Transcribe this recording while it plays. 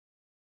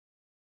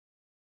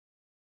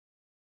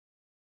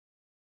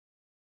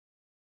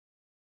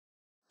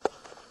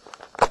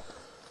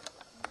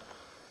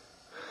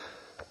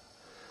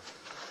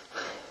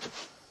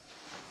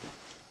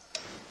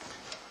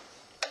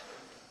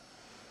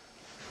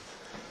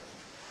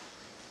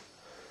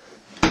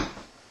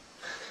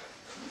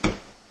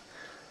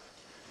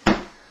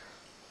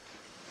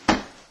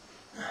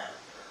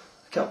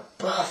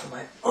buff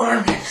my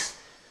arm is.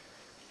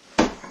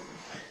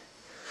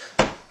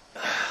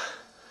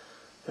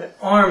 My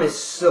arm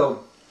is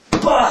so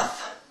buff.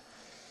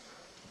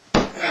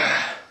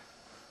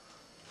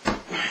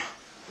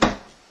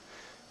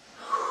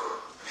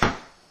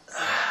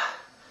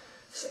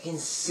 It's like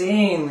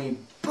insanely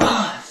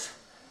buff.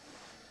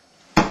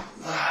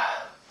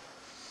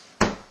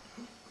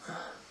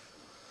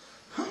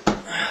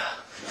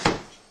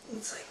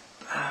 It's like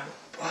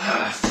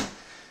buff.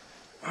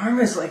 Arm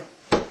is like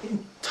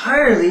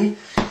entirely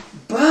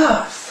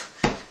buff.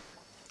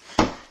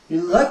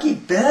 You lucky,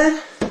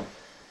 bed.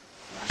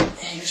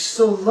 You're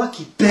so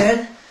lucky,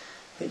 bed,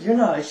 that you're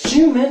not a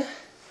human.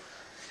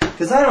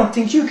 Because I don't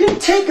think you can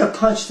take a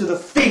punch to the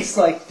face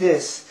like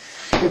this.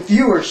 If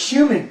you were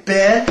human,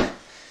 bed,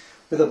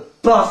 with a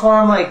buff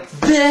arm like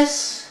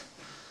this.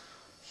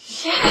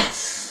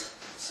 Yes!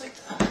 It's like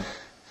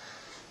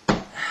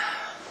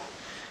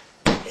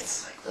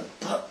the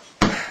buff.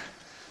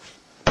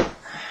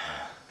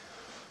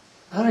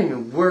 I don't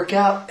even work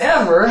out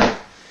ever. And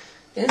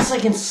it's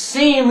like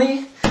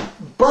insanely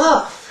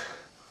buff.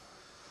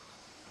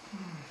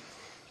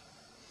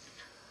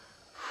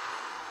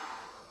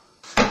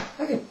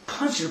 I could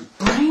punch your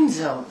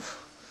brains out.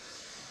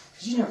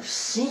 Cause you never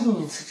seen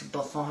me in such a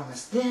buff arm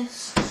as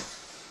this.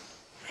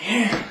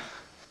 Man.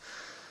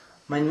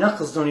 My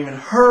knuckles don't even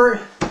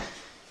hurt.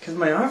 Cause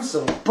my arm's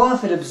so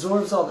buff it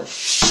absorbs all the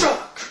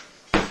shock.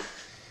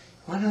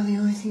 Wanna know the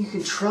only thing you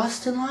can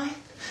trust in life?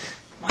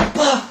 My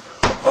buff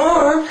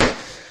arm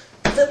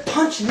that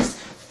punches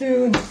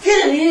through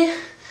infinity.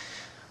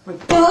 My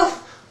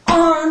buff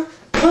arm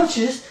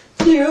punches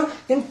through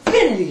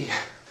infinity.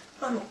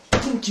 I don't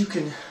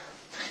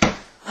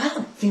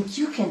think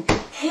you can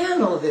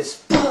handle this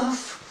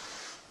buff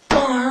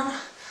arm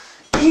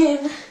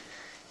in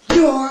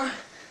your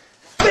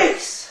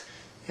face.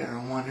 You ever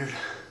wondered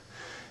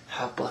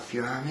how buff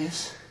your arm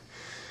is?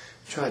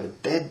 Try the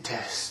bed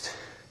test.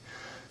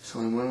 There's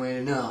only one way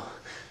to know.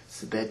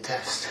 It's the bed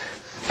test.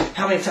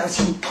 How many times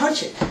can you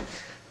punch it?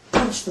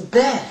 Punch the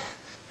bed.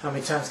 How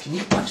many times can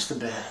you punch the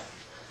bed?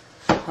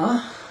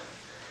 Huh?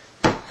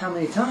 How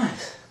many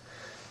times?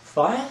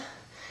 5?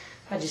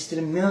 I just did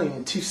 1,000,000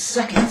 in 2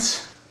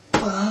 seconds.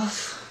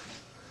 Buff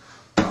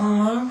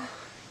arm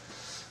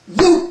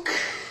Luke.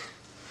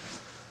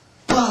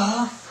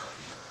 Buff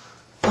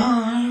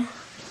arm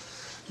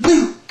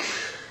Luke.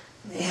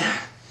 Man,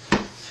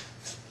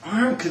 this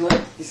arm could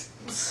he's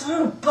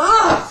so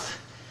buff.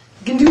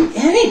 He can do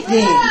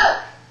anything.